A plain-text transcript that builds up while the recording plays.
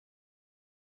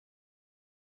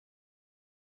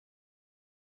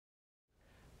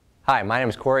Hi, my name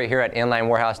is Corey here at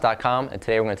inlinewarehouse.com, and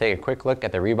today we're going to take a quick look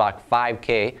at the Reebok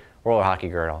 5K Roller Hockey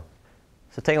Girdle.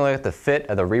 So taking a look at the fit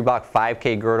of the Reebok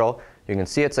 5K Girdle, you can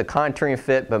see it's a contouring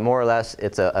fit, but more or less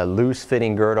it's a loose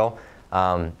fitting girdle.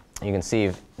 You can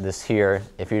see this here.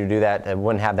 If you do that, it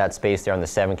wouldn't have that space there on the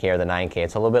 7K or the 9K.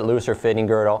 It's a little bit looser fitting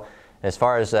girdle. And as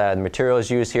far as the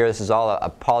materials used here, this is all a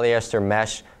polyester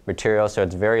mesh material, so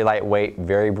it's very lightweight,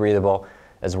 very breathable,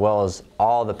 as well as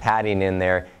all the padding in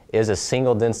there is a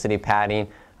single density padding,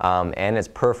 and it's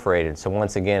perforated. So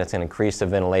once again, it's going to increase the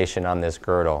ventilation on this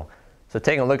girdle. So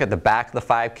taking a look at the back of the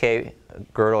 5K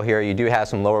girdle here, you do have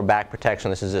some lower back protection.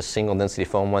 This is a single density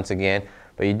foam once again,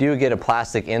 but you do get a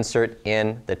plastic insert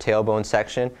in the tailbone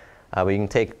section. But you can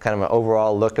take kind of an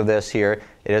overall look of this here.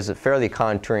 It is a fairly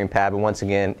contouring pad, but once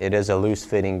again, it is a loose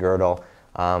fitting girdle,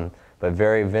 but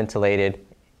very ventilated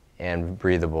and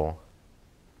breathable.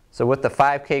 So with the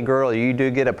 5K girdle, you do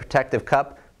get a protective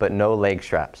cup, but no leg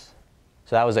straps.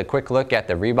 So that was a quick look at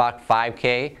the Reebok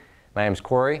 5K. My name is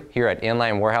Corey here at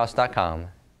inlinewarehouse.com.